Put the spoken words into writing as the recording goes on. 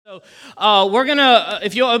We're going to,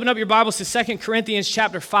 if you'll open up your Bibles to 2 Corinthians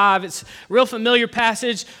chapter 5, it's a real familiar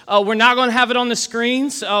passage. We're not going to have it on the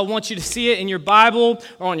screens. I want you to see it in your Bible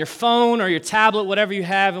or on your phone or your tablet, whatever you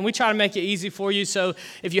have, and we try to make it easy for you. So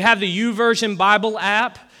if you have the YouVersion Bible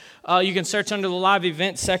app, you can search under the live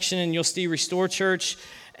events section and you'll see Restore Church.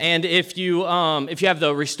 And if you have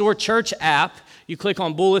the Restore Church app, you click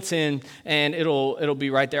on Bulletin and it'll be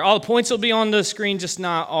right there. All the points will be on the screen, just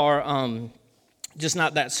not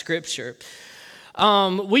that scripture.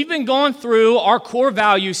 We've been going through our core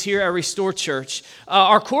values here at Restore Church.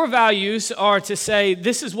 Our core values are to say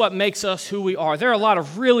this is what makes us who we are. There are a lot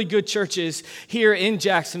of really good churches here in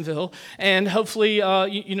Jacksonville, and hopefully,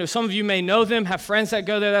 some of you may know them, have friends that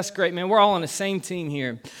go there. That's great, man. We're all on the same team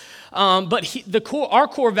here. Our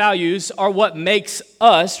core values are what makes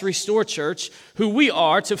us, Restore Church, who we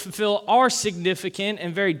are to fulfill our significant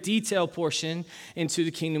and very detailed portion into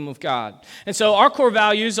the kingdom of God. And so our core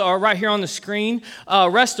values are right here on the screen.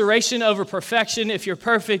 Restoration over perfection. If you're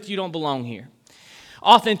perfect, you don't belong here.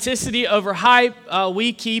 Authenticity over hype.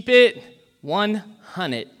 We keep it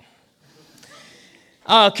 100.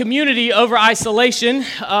 Community over isolation.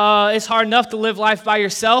 It's hard enough to live life by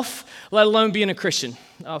yourself, let alone being a Christian.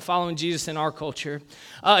 Following Jesus in our culture.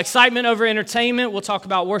 Excitement over entertainment. We'll talk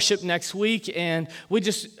about worship next week, and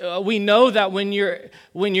we know that when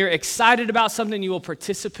you're excited about something, you will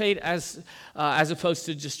participate as opposed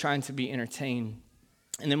to just trying to be entertained.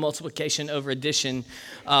 And then multiplication over addition.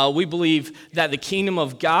 We believe that the kingdom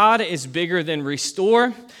of God is bigger than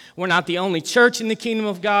Restore. We're not the only church in the kingdom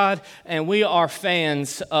of God, and we are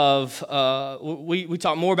fans of. We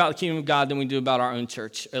talk more about the kingdom of God than we do about our own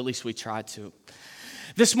church. At least we try to.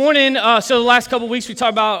 This morning, the last couple of weeks, we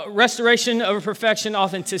talked about restoration over perfection,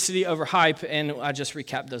 authenticity over hype, and I just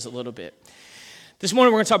recapped those a little bit. This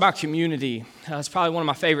morning, we're going to talk about community. It's probably one of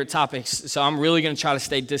my favorite topics, so I'm really going to try to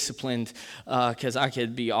stay disciplined because I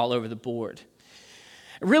could be all over the board.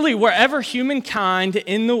 Really, wherever humankind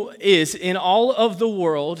is in all of the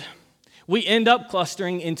world, we end up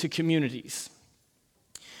clustering into communities.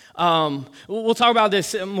 We'll talk about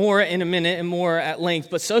this more in a minute and more at length,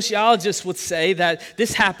 but sociologists would say that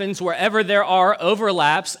this happens wherever there are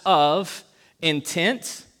overlaps of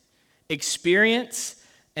intent, experience,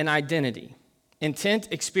 and identity. Intent,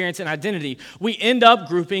 experience, and identity. We end up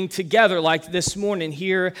grouping together like this morning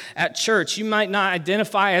here at church. You might not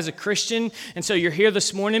identify as a Christian, and so you're here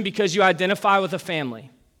this morning because you identify with a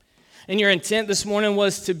family. And your intent this morning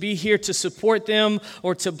was to be here to support them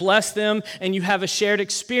or to bless them, and you have a shared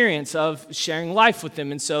experience of sharing life with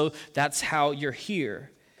them, and so that's how you're here.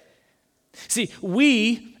 See,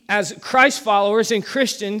 we, as Christ followers and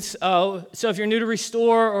Christians, so if you're new to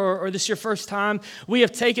Restore or this is your first time, we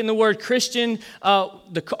have taken the word Christian,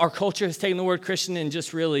 our culture has taken the word Christian and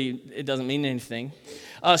just really, it doesn't mean anything.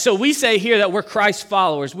 So we say here that we're Christ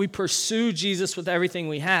followers. We pursue Jesus with everything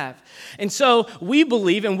we have. And so we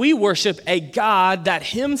believe and we worship a God that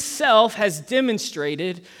himself has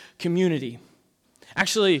demonstrated community.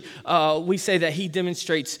 Actually, we say that he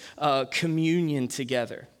demonstrates communion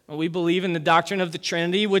together. We believe in the doctrine of the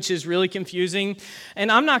Trinity, which is really confusing,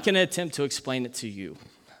 and I'm not going to attempt to explain it to you.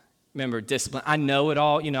 Remember, discipline. I know it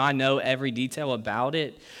all. I know every detail about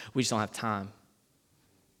it. We just don't have time.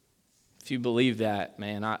 If you believe that,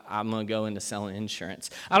 man, I'm going to go into selling insurance.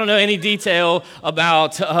 I don't know any detail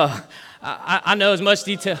about, I know as much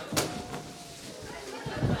detail.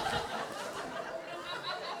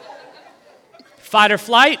 Fight or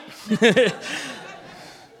flight.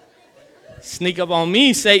 Sneak up on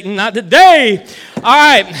me, Satan, not today. All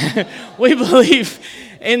right, we believe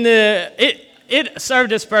in it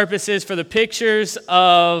served its purposes for the pictures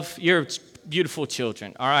of your beautiful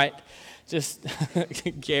children, all right? Just,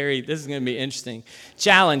 Gary, this is going to be interesting.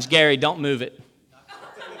 Challenge, Gary, don't move it.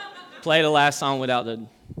 Play the last song without the,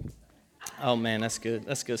 oh man, that's good.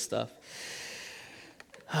 That's good stuff.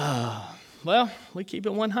 Well, we keep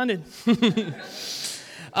it 100.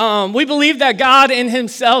 We believe that God in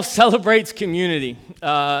himself celebrates community,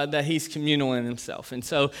 that he's communal in himself. And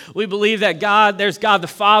so we believe that there's God the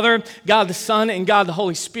Father, God the Son, and God the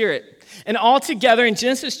Holy Spirit. And all together in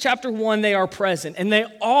Genesis chapter 1, they are present, and they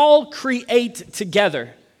all create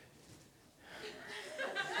together.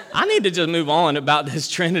 I need to just move on about this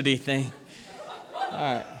Trinity thing. All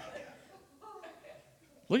right.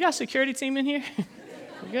 We got a security team in here?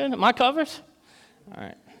 We good? Am I covered? All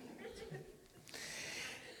right.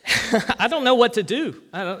 I don't know what to do.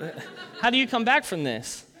 How do you come back from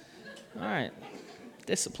this? All right.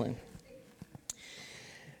 Discipline.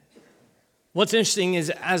 What's interesting is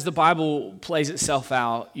as the Bible plays itself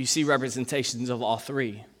out, you see representations of all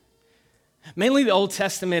three. Mainly the Old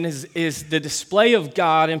Testament is the display of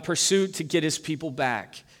God in pursuit to get his people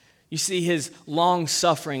back. You see his long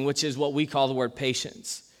suffering, which is what we call the word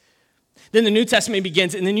patience. Then the New Testament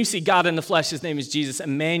begins, and then you see God in the flesh. His name is Jesus,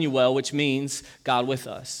 Emmanuel, which means God with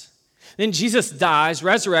us. Then Jesus dies,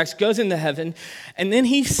 resurrects, goes into heaven, and then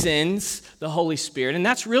he sends the Holy Spirit. And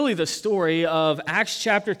that's really the story of Acts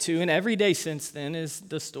chapter 2, and every day since then is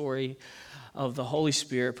the story of the Holy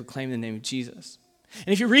Spirit proclaiming the name of Jesus.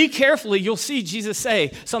 And if you read carefully, you'll see Jesus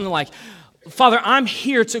say something like, Father, I'm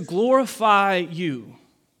here to glorify you.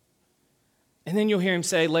 And then you'll hear him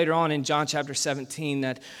say later on in John chapter 17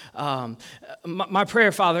 that my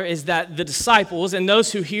prayer, Father, is that the disciples and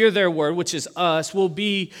those who hear their word, which is us, will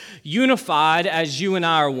be unified as you and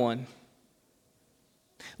I are one.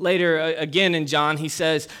 Later, again in John, he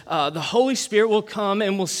says, the Holy Spirit will come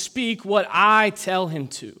and will speak what I tell him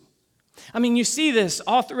to. I mean, you see this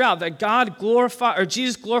all throughout, that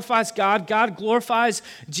Jesus glorifies God, God glorifies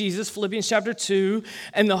Jesus, Philippians chapter 2,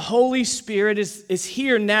 and the Holy Spirit is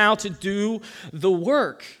here now to do the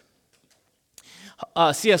work.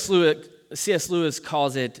 C.S. Lewis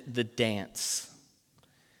calls it the dance.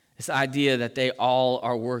 This idea that they all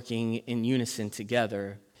are working in unison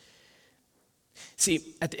together.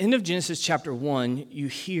 See, at the end of Genesis chapter 1, you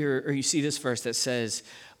see this verse that says,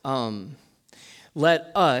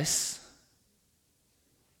 let us,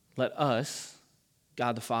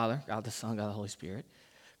 God the Father, God the Son, God the Holy Spirit,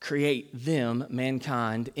 create them,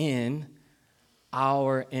 mankind, in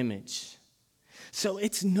our image. So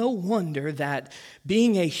it's no wonder that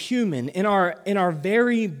being a human, in our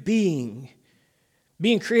very being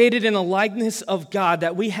created in the likeness of God,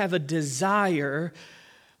 that we have a desire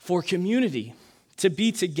for community, to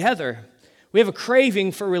be together. We have a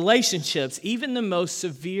craving for relationships. Even the most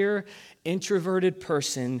severe introverted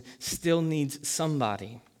person still needs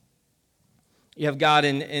somebody. You have God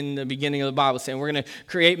in the beginning of the Bible saying, we're going to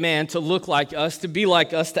create man to look like us, to be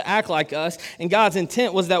like us, to act like us. And God's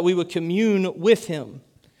intent was that we would commune with him.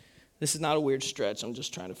 This is not a weird stretch. I'm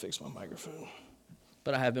just trying to fix my microphone.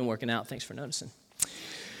 But I have been working out. Thanks for noticing.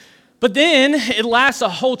 But then it lasts a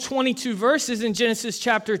whole 22 verses in Genesis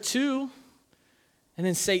chapter 2. And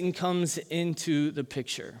then Satan comes into the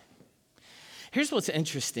picture. Here's what's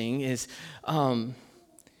interesting is, and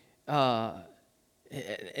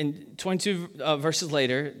 22 verses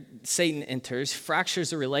later, Satan enters,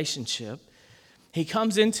 fractures the relationship. He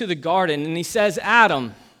comes into the garden and he says,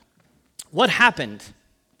 Adam, what happened?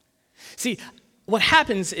 See, what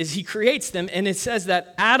happens is he creates them, and it says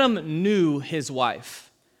that Adam knew his wife.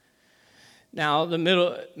 Now, in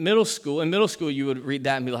middle school, you would read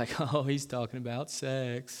that and be like, oh, he's talking about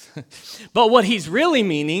sex. But what he's really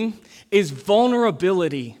meaning is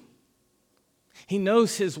vulnerability. He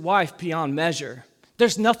knows his wife beyond measure.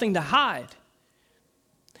 There's nothing to hide.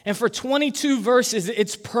 And for 22 verses,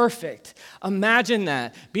 it's perfect. Imagine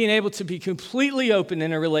that, being able to be completely open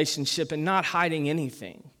in a relationship and not hiding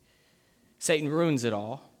anything. Satan ruins it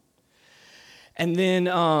all. And then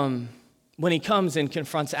when he comes and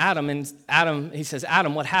confronts Adam, he says,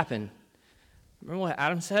 Adam, what happened? Remember what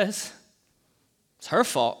Adam says? It's her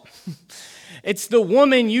fault. It's the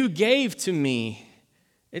woman you gave to me.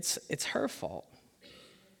 It's her fault.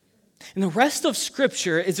 And the rest of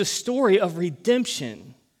Scripture is a story of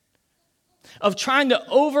redemption, of trying to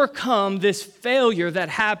overcome this failure that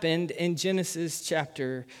happened in Genesis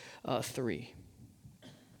chapter 3.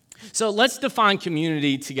 So let's define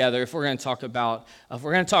community together. If we're going to talk about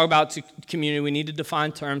community, we need to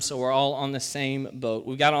define terms so we're all on the same boat.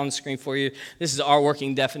 We've got it on the screen for you. This is our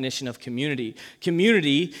working definition of community.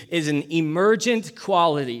 Community is an emergent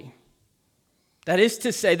quality. That is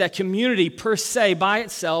to say that community per se by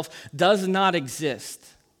itself does not exist.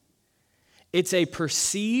 It's a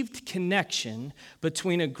perceived connection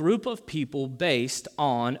between a group of people based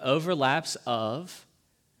on overlaps of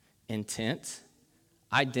intent,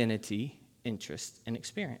 identity, interest, and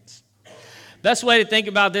experience. Best way to think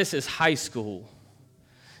about this is high school.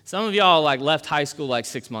 Some of y'all left high school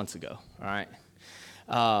 6 months ago, all right?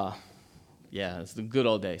 Yeah, it's the good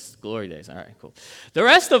old days, glory days. All right, cool. The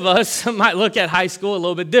rest of us might look at high school a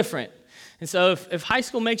little bit different. And so if high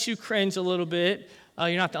school makes you cringe a little bit,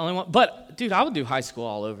 you're not the only one. But, dude, I would do high school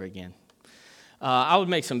all over again. I would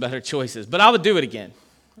make some better choices, but I would do it again.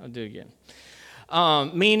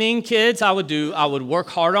 Meaning, kids, I would work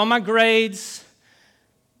hard on my grades.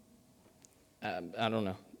 I don't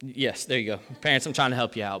know. Yes, there you go. Parents, I'm trying to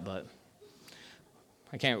help you out, but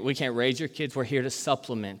we can't raise your kids. We're here to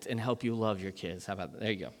supplement and help you love your kids. How about that?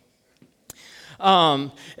 There you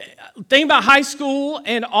go. Think about high school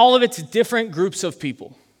and all of its different groups of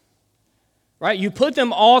people, right? You put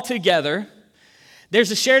them all together. There's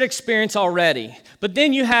a shared experience already. But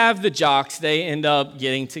then you have the jocks. They end up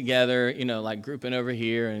getting together, like grouping over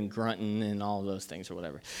here and grunting and all those things or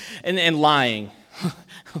whatever. And lying.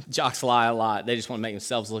 Jocks lie a lot. They just want to make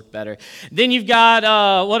themselves look better. Then you've got,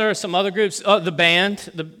 what are some other groups? The band.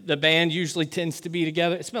 The band usually tends to be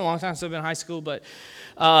together. It's been a long time since I've been in high school, but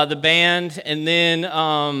the band. And then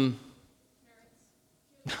the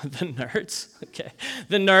nerds. Okay.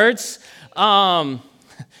 The nerds.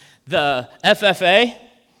 The FFA,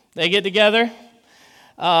 they get together.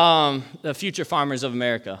 The Future Farmers of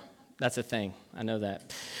America, that's a thing. I know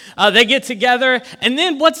that. They get together. And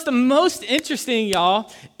then what's the most interesting,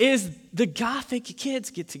 y'all, is the Gothic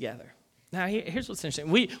kids get together. Now, here's what's interesting.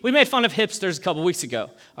 We made fun of hipsters a couple weeks ago.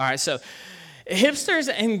 All right, so hipsters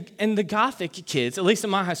and the Gothic kids, at least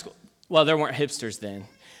in my high school, well, there weren't hipsters then,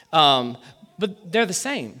 but they're the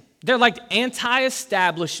same. They're like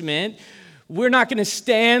anti-establishment. We're not going to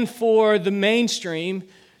stand for the mainstream,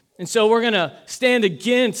 and so we're going to stand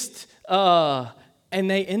against, and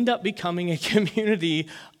they end up becoming a community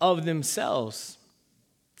of themselves.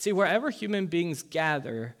 See, wherever human beings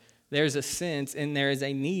gather, there's a sense and there is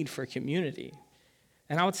a need for community.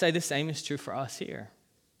 And I would say the same is true for us here.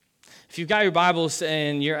 If you've got your Bibles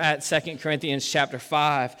and you're at 2 Corinthians chapter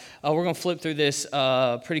 5, we're going to flip through this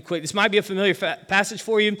pretty quick. This might be a familiar passage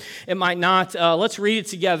for you. It might not. Let's read it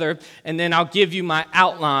together, and then I'll give you my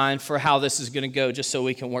outline for how this is going to go, just so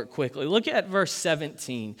we can work quickly. Look at verse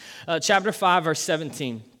 17. Chapter 5, verse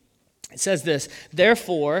 17. It says this,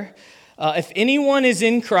 "Therefore, if anyone is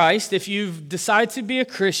in Christ, if you've decided to be a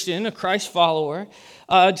Christian, a Christ follower,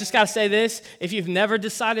 just got to say this, if you've never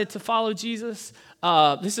decided to follow Jesus,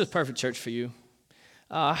 this is a perfect church for you.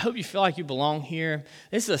 I hope you feel like you belong here.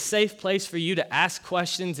 This is a safe place for you to ask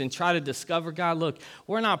questions and try to discover God. Look,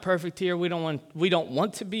 we're not perfect here. We don't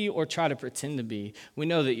want to be or try to pretend to be. We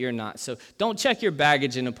know that you're not. So don't check your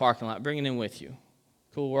baggage in the parking lot. Bring it in with you.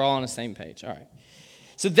 Cool, we're all on the same page. All right.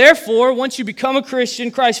 So therefore, once you become a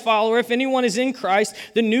Christian, Christ follower, if anyone is in Christ,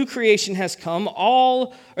 the new creation has come.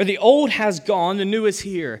 The old has gone, the new is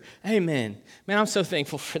here. Amen. Man, I'm so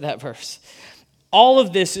thankful for that verse. All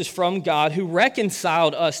of this is from God, who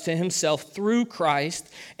reconciled us to himself through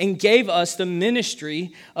Christ and gave us the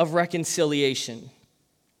ministry of reconciliation.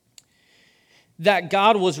 That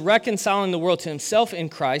God was reconciling the world to himself in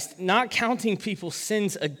Christ, not counting people's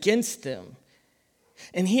sins against them.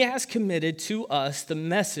 And he has committed to us the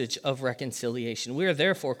message of reconciliation. We are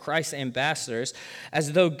therefore Christ's ambassadors,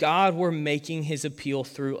 as though God were making his appeal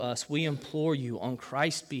through us. We implore you on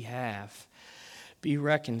Christ's behalf, be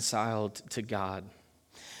reconciled to God.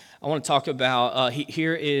 I want to talk about,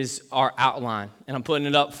 here is our outline. And I'm putting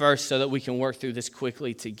it up first so that we can work through this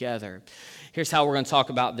quickly together. Here's how we're going to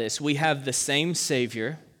talk about this. We have the same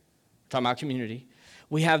Savior, talking about community.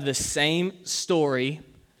 We have the same story,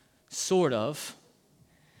 sort of.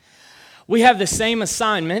 We have the same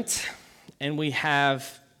assignment, and we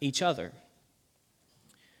have each other.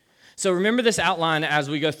 So remember this outline as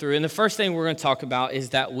we go through. And the first thing we're going to talk about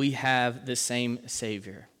is that we have the same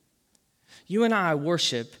Savior. You and I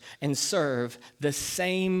worship and serve the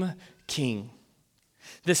same King.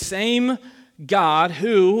 The same God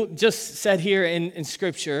who, just said here in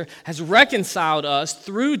Scripture, has reconciled us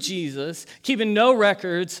through Jesus, keeping no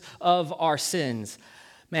records of our sins.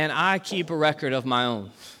 Man, I keep a record of my own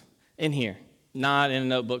in here. Not in a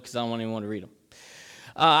notebook because I don't even want to read them.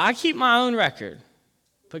 I keep my own record.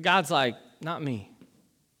 But God's like, not me.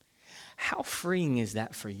 How freeing is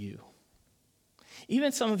that for you?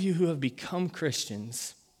 Even some of you who have become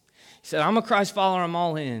Christians, you said, I'm a Christ follower, I'm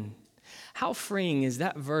all in. How freeing is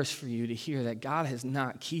that verse for you to hear that God is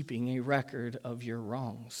not keeping a record of your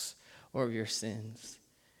wrongs or of your sins?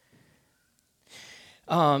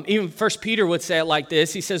 Even 1 Peter would say it like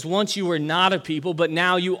this. He says, once you were not a people, but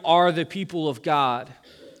now you are the people of God.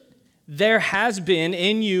 There has been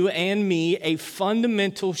in you and me a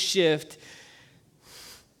fundamental shift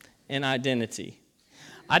in identity.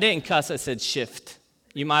 I didn't cuss, I said shift.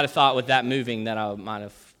 You might have thought with that moving that I might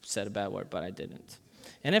have said a bad word, but I didn't.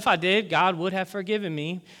 And if I did, God would have forgiven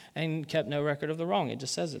me and kept no record of the wrong. It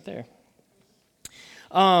just says it there.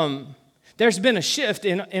 There's been a shift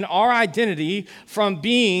in our identity from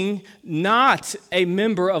being not a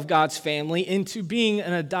member of God's family into being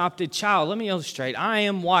an adopted child. Let me illustrate. I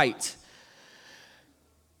am white.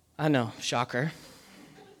 I know, shocker.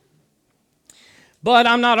 But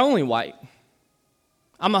I'm not only white.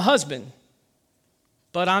 I'm a husband,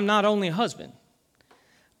 but I'm not only a husband.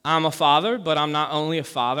 I'm a father, but I'm not only a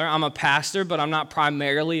father. I'm a pastor, but I'm not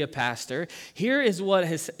primarily a pastor. Here is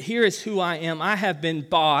who I am. I have been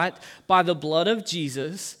bought by the blood of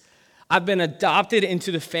Jesus. I've been adopted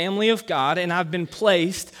into the family of God, and I've been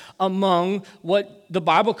placed among what the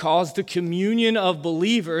Bible calls the communion of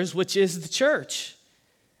believers, which is the church.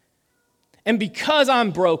 And because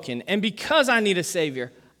I'm broken, and because I need a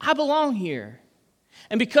Savior, I belong here.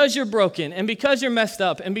 And because you're broken, and because you're messed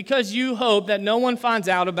up, and because you hope that no one finds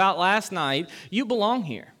out about last night, you belong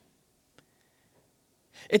here.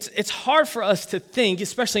 It's hard for us to think,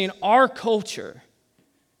 especially in our culture,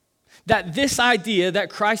 that this idea that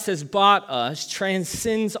Christ has bought us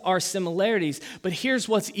transcends our similarities. But here's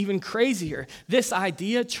what's even crazier. This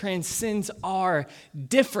idea transcends our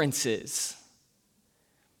differences.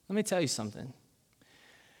 Let me tell you something.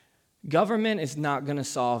 Government is not going to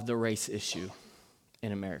solve the race issue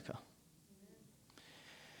in America.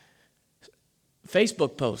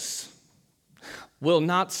 Facebook posts will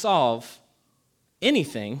not solve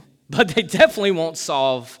anything, but they definitely won't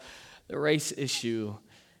solve the race issue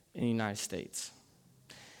in the United States.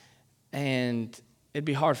 And it'd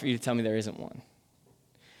be hard for you to tell me there isn't one.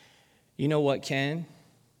 You know what can?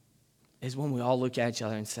 Is when we all look at each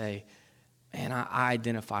other and say, man, I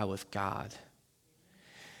identify with God.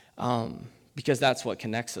 Because that's what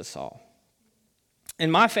connects us all.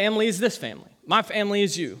 And my family is this family. My family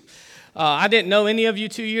is you. I didn't know any of you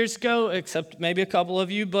 2 years ago, except maybe a couple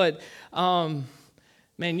of you, but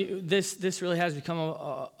man, this really has become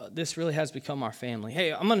our family.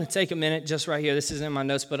 Hey, I'm going to take a minute just right here. This isn't in my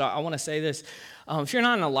notes, but I want to say this. If you're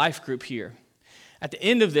not in a life group here, at the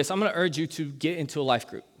end of this, I'm going to urge you to get into a life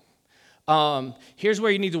group. Here's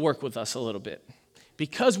where you need to work with us a little bit.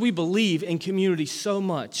 Because we believe in community so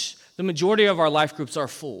much, the majority of our life groups are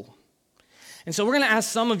full. And so we're going to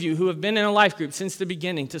ask some of you who have been in a life group since the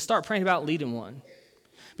beginning to start praying about leading one.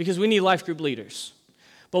 Because we need life group leaders.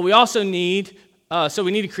 But we also need,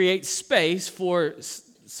 we need to create space for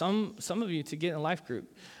some of you to get in a life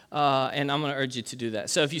group. And I'm going to urge you to do that.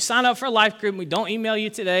 So if you sign up for a life group and we don't email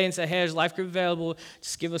you today and say, hey, there's a life group available,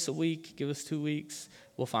 just give us a week, give us 2 weeks.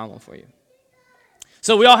 We'll find one for you.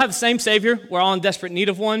 So we all have the same Savior. We're all in desperate need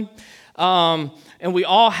of one. And we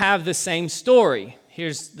all have the same story.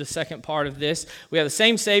 Here's the second part of this. We have the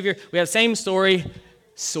same Savior. We have the same story,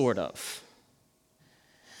 sort of.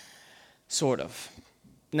 Sort of.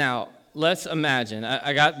 Now, let's imagine.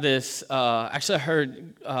 I got this. Actually, I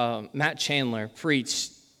heard Matt Chandler preach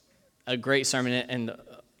a great sermon, and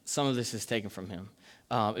some of this is taken from him.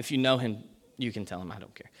 If you know him, you can tell him. I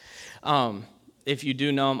don't care. If you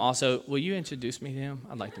do know him, also, will you introduce me to him?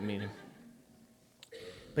 I'd like to meet him.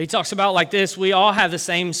 But he talks about like this: we all have the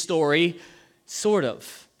same story, sort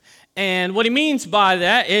of. And what he means by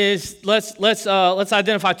that is let's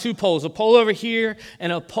identify two poles: a pole over here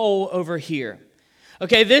and a pole over here.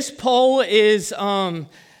 Okay, this pole is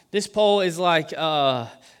like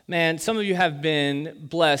man. Some of you have been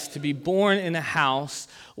blessed to be born in a house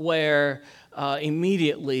where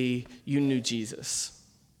immediately you knew Jesus.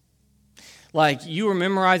 Like, you were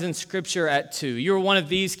memorizing scripture at 2. You were one of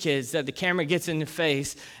these kids that the camera gets in the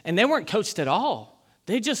face, and they weren't coached at all.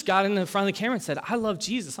 They just got in the front of the camera and said, I love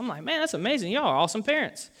Jesus. I'm like, man, that's amazing. Y'all are awesome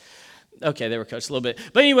parents. Okay, they were coached a little bit.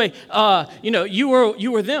 But anyway, you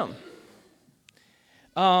were them.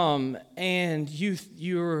 And you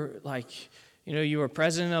were like, you were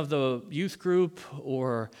president of the youth group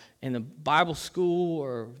or in the Bible school,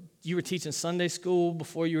 or you were teaching Sunday school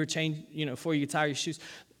before you were before you could tie your shoes.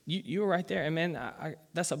 You were right there, and man,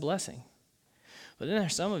 that's a blessing. But then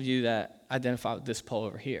there's some of you that identify with this pole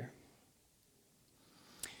over here.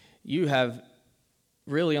 You have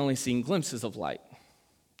really only seen glimpses of light.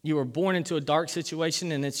 You were born into a dark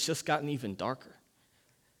situation, and it's just gotten even darker.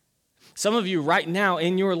 Some of you right now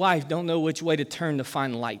in your life don't know which way to turn to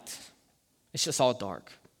find light. It's just all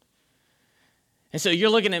dark. And so you're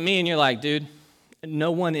looking at me, and you're like, dude,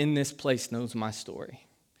 no one in this place knows my story.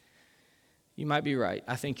 You might be right.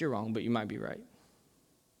 I think you're wrong, but you might be right.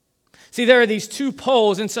 See, there are these two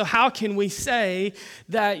poles, and so how can we say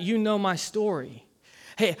that you know my story?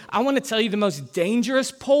 Hey, I want to tell you the most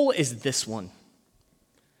dangerous pole is this one.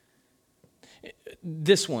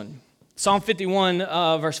 This one. Psalm 51,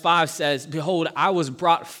 verse 5 says, behold, I was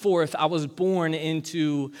brought forth, I was born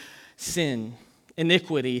into sin,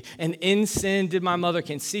 iniquity, and in sin did my mother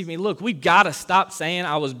conceive me. Look, we got to stop saying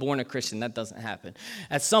I was born a Christian. That doesn't happen.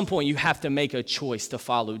 At some point, you have to make a choice to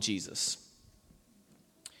follow Jesus.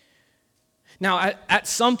 Now, at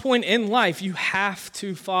some point in life, you have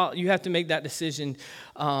to make that decision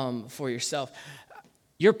for yourself.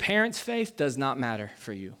 Your parents' faith does not matter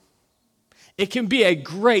for you. It can be a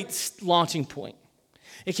great launching point.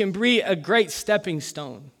 It can be a great stepping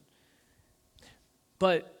stone.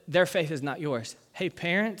 But their faith is not yours. Hey,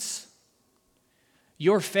 parents,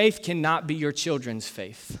 your faith cannot be your children's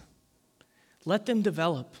faith. Let them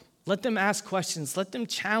develop. Let them ask questions. Let them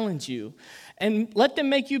challenge you. And let them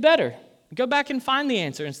make you better. Go back and find the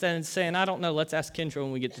answer instead of saying, I don't know, let's ask Kendra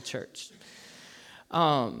when we get to church.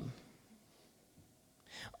 On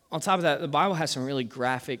top of that, the Bible has some really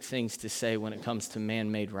graphic things to say when it comes to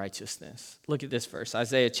man-made righteousness. Look at this verse.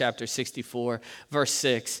 Isaiah chapter 64, verse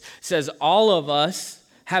 6 says, all of us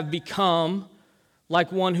have become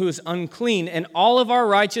like one who is unclean, and all of our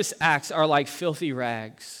righteous acts are like filthy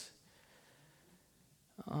rags.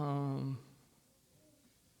 I'm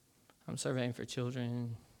surveying for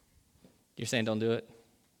children. You're saying don't do it?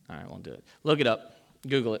 All right, I won't do it. Look it up.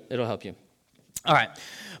 Google it. It'll help you. All right.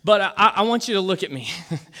 But I want you to look at me.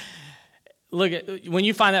 When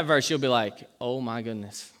you find that verse, you'll be like, oh my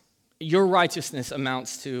goodness. Your righteousness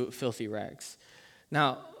amounts to filthy rags.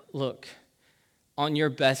 Now, look, on your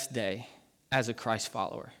best day as a Christ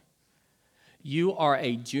follower, you are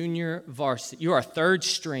a junior varsity, you are third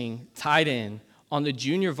string tight end on the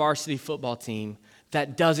junior varsity football team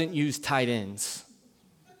that doesn't use tight ends.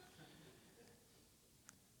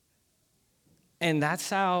 And that's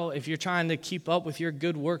how, if you're trying to keep up with your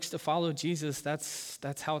good works to follow Jesus, that's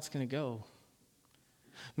how it's going to go.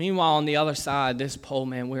 Meanwhile, on the other side, this pole,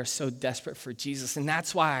 man, we are so desperate for Jesus. And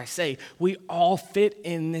that's why I say we all fit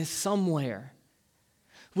in this somewhere.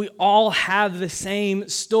 We all have the same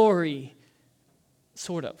story,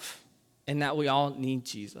 sort of, in that we all need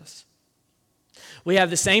Jesus. We have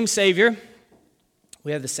the same Savior,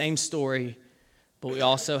 we have the same story, but we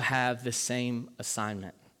also have the same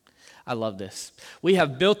assignment. I love this. We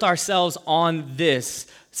have built ourselves on this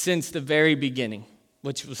since the very beginning,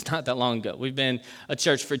 which was not that long ago. We've been a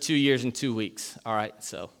church for 2 years and 2 weeks. All right,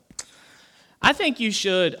 so I think we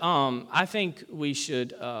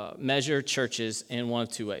should measure churches in one of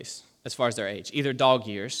two ways as far as their age. Either dog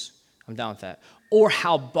years, I'm down with that, or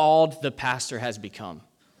how bald the pastor has become.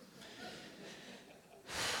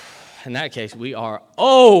 In that case, we are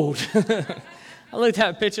old. I looked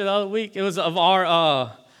at a picture the other week. It was of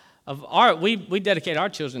we dedicated our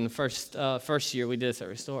children the first year we did this at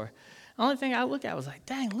Restore. The only thing I looked at was like,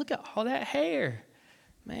 dang, look at all that hair.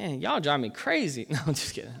 Man, y'all drive me crazy. No, I'm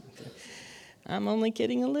just kidding. I'm only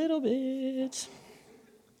kidding a little bit.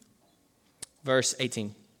 Verse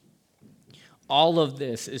 18. All of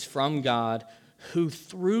this is from God, who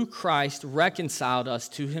through Christ reconciled us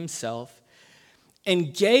to himself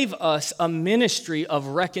and gave us a ministry of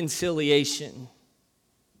reconciliation.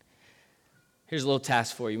 Here's a little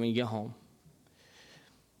task for you when you get home.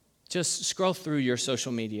 Just scroll through your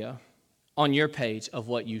social media on your page of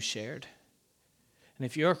what you shared. And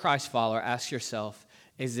if you're a Christ follower, ask yourself,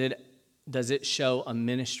 does it show a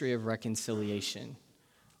ministry of reconciliation,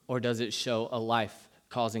 or does it show a life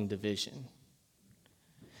causing division?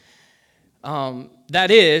 That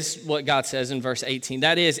is what God says in verse 18.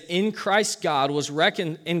 That is, in Christ God was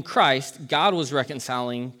reconciling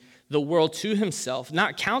the world to himself,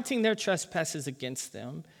 not counting their trespasses against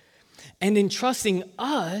them, and entrusting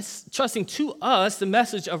to us the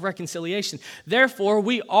message of reconciliation. Therefore,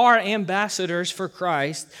 we are ambassadors for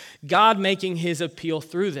Christ, God making his appeal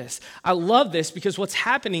through this. I love this because what's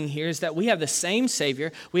happening here is that we have the same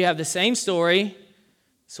Savior, we have the same story,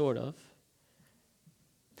 sort of,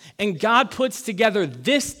 and God puts together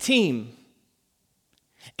this team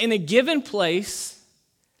in a given place,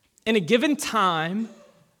 in a given time,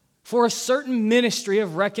 for a certain ministry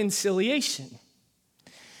of reconciliation.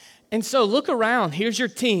 And so look around. Here's your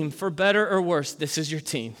team, for better or worse. This is your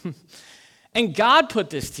team. And God put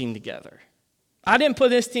this team together. I didn't put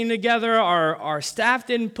this team together. Our staff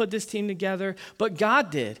didn't put this team together, but God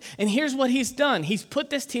did. And here's what he's done. He's put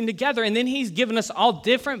this team together, and then he's given us all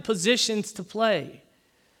different positions to play.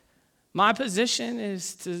 My position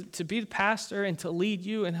is to be the pastor and to lead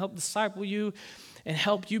you and help disciple you and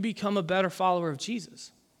help you become a better follower of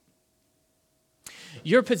Jesus.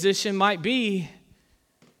 Your position might be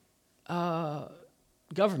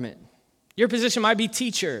government. Your position might be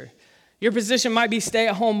teacher. Your position might be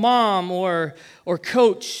stay-at-home mom or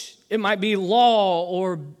coach. It might be law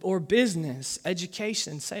or business,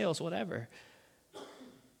 education, sales, whatever.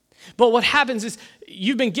 But what happens is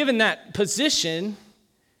you've been given that position.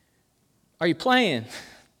 Are you playing?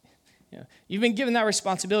 Yeah. You've been given that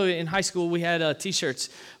responsibility. In high school, we had T-shirts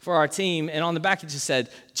for our team, and on the back it just said,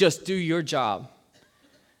 just do your job.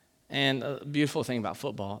 And a beautiful thing about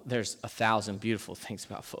football, there's 1,000 beautiful things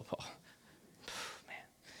about football. Man,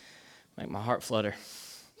 make my heart flutter.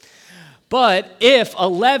 But if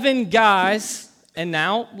 11 guys, and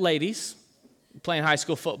now ladies, playing high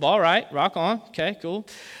school football, right? Rock on. Okay, cool.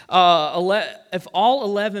 If all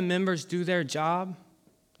 11 members do their job,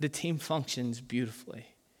 the team functions beautifully.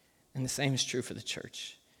 And the same is true for the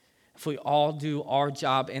church. if we all do our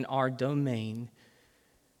job in our domain,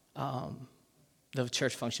 the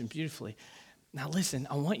church functions beautifully. Now listen,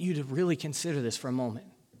 I want you to really consider this for a moment.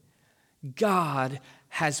 God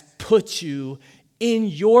has put you in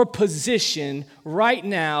your position right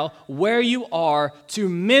now where you are to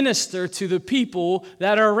minister to the people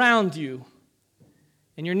that are around you,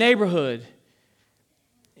 in your neighborhood,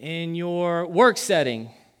 in your work setting.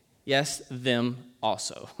 Yes, them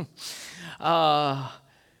also.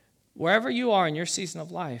 Wherever you are in your season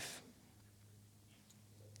of life.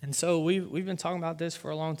 And so we've been talking about this for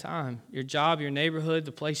a long time. Your job, your neighborhood,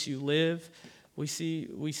 the place you live, we see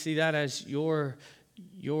that as your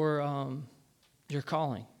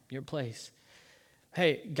calling, your place.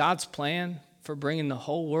 Hey, God's plan for bringing the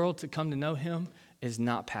whole world to come to know him is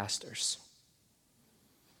not pastors.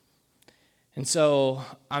 And so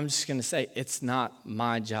I'm just going to say, it's not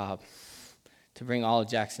my job to bring all of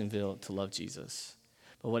Jacksonville to love Jesus.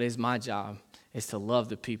 But what is my job is to love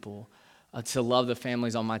the people, to love the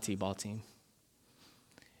families on my T-ball team.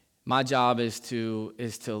 My job is to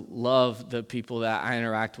love the people that I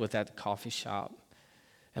interact with at the coffee shop.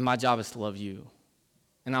 And my job is to love you.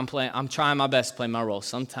 And I'm trying my best to play my role.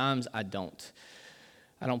 Sometimes I don't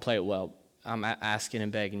play it well. I'm asking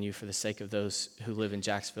and begging you for the sake of those who live in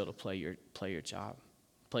Jacksonville to play your job,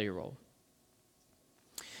 play your role.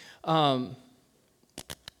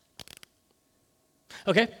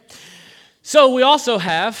 Okay, so we also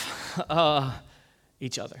have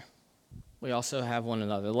each other. We also have one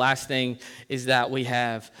another. The last thing is that we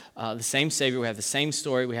have the same Savior, we have the same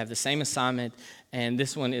story, we have the same assignment, and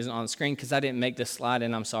this one isn't on the screen because I didn't make this slide,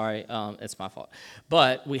 and I'm sorry, it's my fault.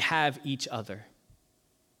 But we have each other.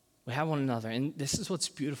 We have one another, and this is what's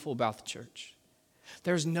beautiful about the church.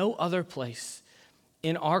 There's no other place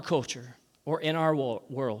in our culture or in our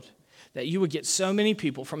world that you would get so many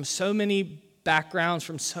people from so many backgrounds,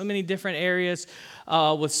 from so many different areas,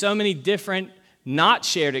 with so many different not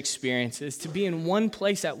shared experiences to be in one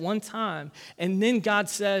place at one time. And then God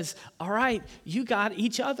says, all right, you got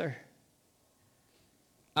each other.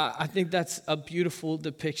 I think that's a beautiful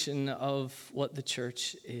depiction of what the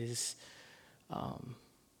church is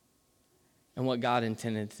and what God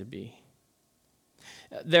intended to be.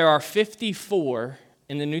 There are 54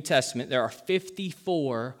 in the New Testament. There are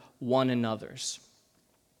 54 one another's.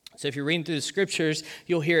 So if you're reading through the scriptures,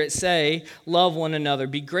 you'll hear it say, love one another,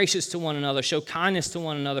 be gracious to one another, show kindness to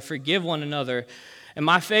one another, forgive one another. And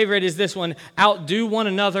my favorite is this one, outdo one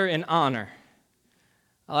another in honor.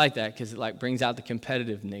 I like that because it brings out the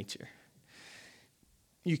competitive nature.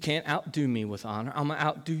 You can't outdo me with honor. I'm going to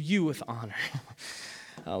outdo you with honor.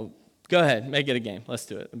 Go ahead, make it a game. Let's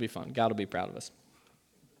do it. It'll be fun. God will be proud of us.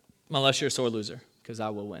 Unless you're a sore loser, because I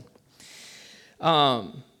will win.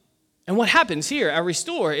 And what happens here at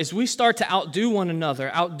Restore is we start to outdo one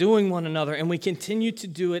another, outdoing one another, and we continue to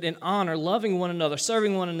do it in honor, loving one another,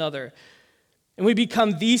 serving one another. And we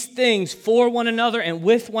become these things for one another and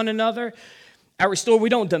with one another. At Restore, we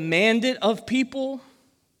don't demand it of people,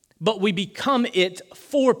 but we become it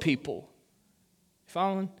for people.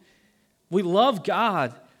 Following? We love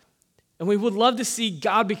God, and we would love to see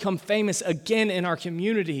God become famous again in our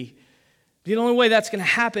community. The only way that's going to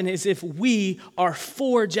happen is if we are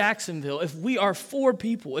for Jacksonville, if we are for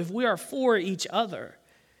people, if we are for each other.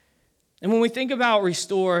 And when we think about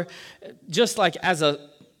Restore, just like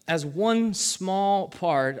as one small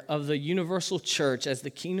part of the universal church, as the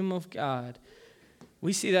kingdom of God,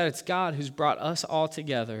 we see that it's God who's brought us all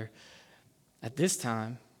together at this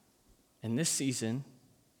time, in this season,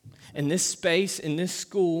 in this space, in this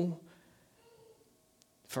school,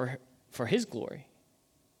 for his glory.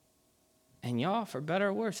 And y'all, for better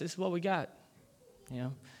or worse, this is what we got.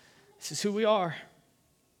 This is who we are.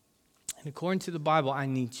 And according to the Bible, I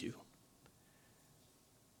need you.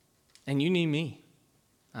 And you need me.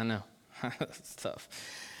 I know. It's tough.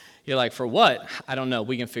 You're like, for what? I don't know.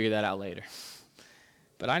 We can figure that out later.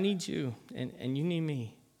 But I need you, and you need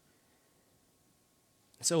me.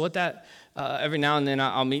 So with that, every now and then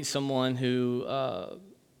I'll meet someone who, or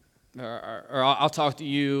I'll talk to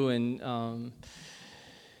you, and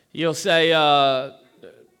you'll say, I'll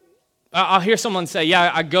hear someone say,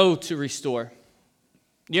 yeah, I go to Restore.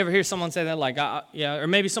 You ever hear someone say that? Yeah, or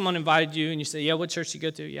maybe someone invited you and you say, yeah, what church do you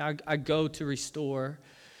go to? Yeah, I go to Restore.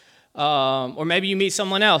 Or maybe you meet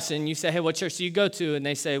someone else and you say, hey, what church do you go to? And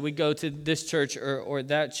they say, we go to this church or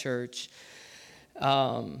that church.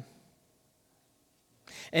 And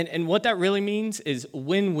what that really means is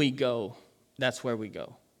when we go, that's where we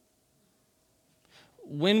go.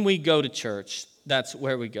 When we go to church, that's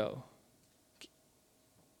where we go.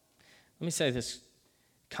 Let me say this.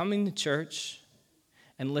 Coming to church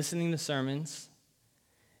and listening to sermons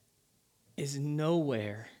is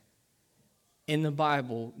nowhere in the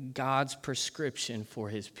Bible God's prescription for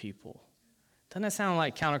his people. Doesn't that sound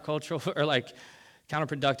like countercultural or like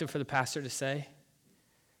counterproductive for the pastor to say?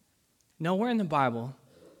 Nowhere in the Bible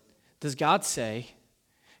does God say,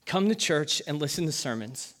 come to church and listen to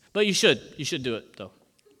sermons. But you should do it though.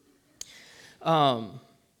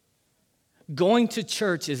 Going to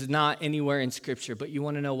church is not anywhere in Scripture, but you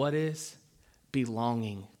want to know what is?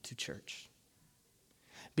 Belonging to church.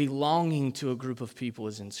 Belonging to a group of people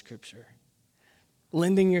is in Scripture.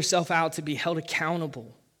 Lending yourself out to be held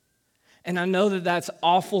accountable. And I know that that's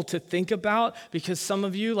awful to think about because some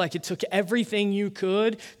of you, like it took everything you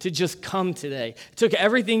could to just come today. It took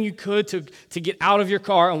everything you could to get out of your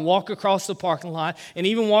car and walk across the parking lot. And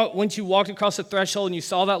even once you walked across the threshold and you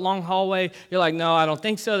saw that long hallway, you're like, no, I don't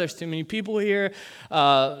think so. There's too many people here.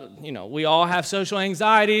 We all have social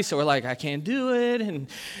anxiety, so we're like, I can't do it. And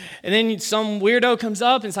then some weirdo comes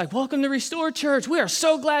up and it's like, welcome to Restore Church. We are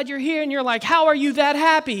so glad you're here. And you're like, how are you that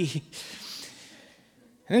happy?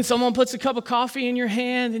 And then someone puts a cup of coffee in your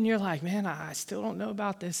hand and you're like, man, I still don't know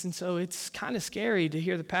about this. And so it's kind of scary to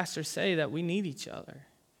hear the pastor say that we need each other,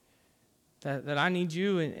 that I need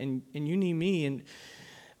you and you need me. And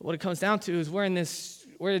what it comes down to is we're in this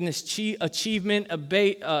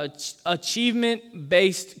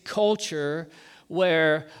achievement-based culture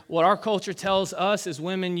where what our culture tells us is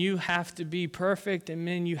women, you have to be perfect, and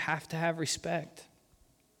men, you have to have respect.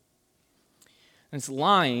 And it's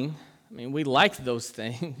lying. I mean, we like those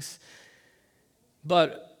things.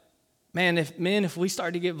 But, man, if we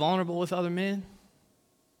start to get vulnerable with other men,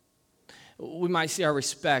 we might see our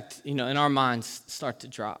respect, in our minds start to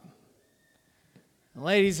drop.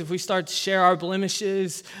 Ladies, if we start to share our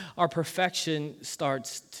blemishes, our perfection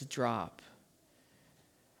starts to drop.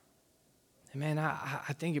 And, man,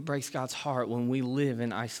 I think it breaks God's heart when we live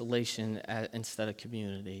in isolation instead of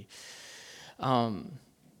community.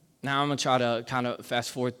 Now I'm going to try to kind of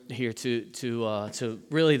fast forward here to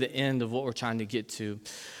really the end of what we're trying to get to.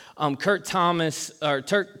 Kurt Thompson,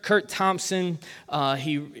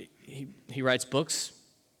 he writes books,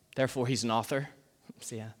 therefore he's an author.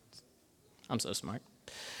 So yeah, I'm so smart.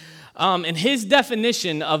 And his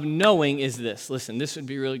definition of knowing is this. Listen, this would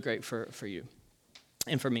be really great for you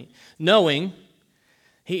and for me. Knowing,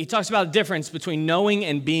 he talks about the difference between knowing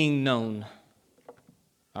and being known.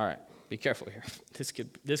 All right. Be careful here.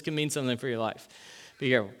 This could mean something for your life. Be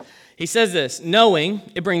careful. He says this, knowing,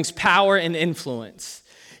 it brings power and influence.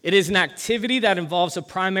 It is an activity that involves a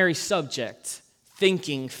primary subject,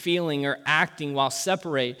 thinking, feeling, or acting while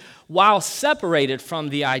separated from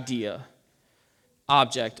the idea,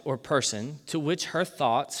 object, or person to which her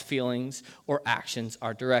thoughts, feelings, or actions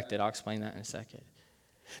are directed. I'll explain that in a second.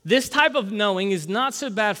 This type of knowing is not so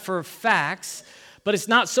bad for facts, but it's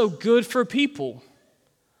not so good for people.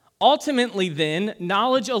 Ultimately, then,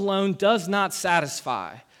 knowledge alone does not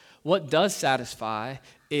satisfy. What does satisfy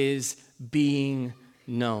is being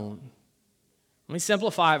known. Let me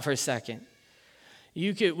simplify it for a second.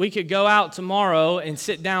 We could go out tomorrow and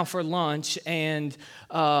sit down for lunch and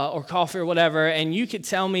or coffee or whatever, and you could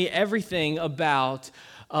tell me everything about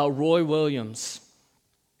Roy Williams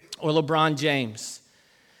or LeBron James,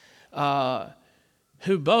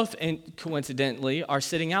 who both, coincidentally, are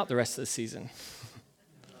sitting out the rest of the season.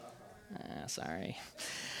 Sorry.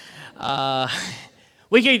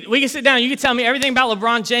 We could sit down. You could tell me everything about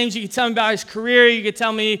LeBron James. You could tell me about his career. You could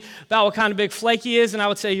tell me about what kind of big flake he is, and I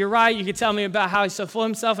would say, you're right. You could tell me about how he's so full of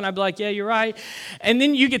himself, and I'd be like, yeah, you're right. And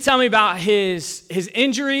then you could tell me about his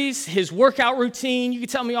injuries, his workout routine. You could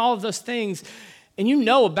tell me all of those things. And you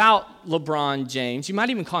know about LeBron James. You might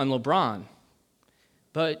even call him LeBron,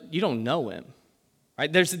 but you don't know him,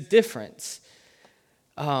 right? There's a difference.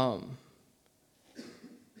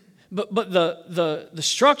 But the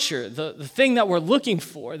structure, the thing that we're looking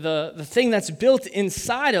for, the thing that's built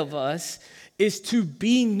inside of us is to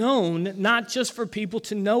be known, not just for people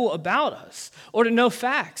to know about us or to know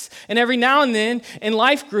facts. And every now and then in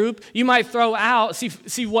life group, you might throw out,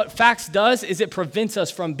 see what facts does is it prevents us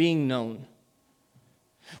from being known.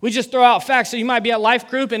 We just throw out facts. So you might be at life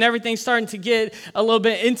group and everything's starting to get a little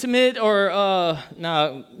bit intimate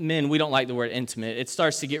no, men, we don't like the word intimate. It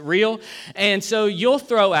starts to get real. And so you'll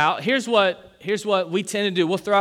throw out, here's what we tend to do. We'll throw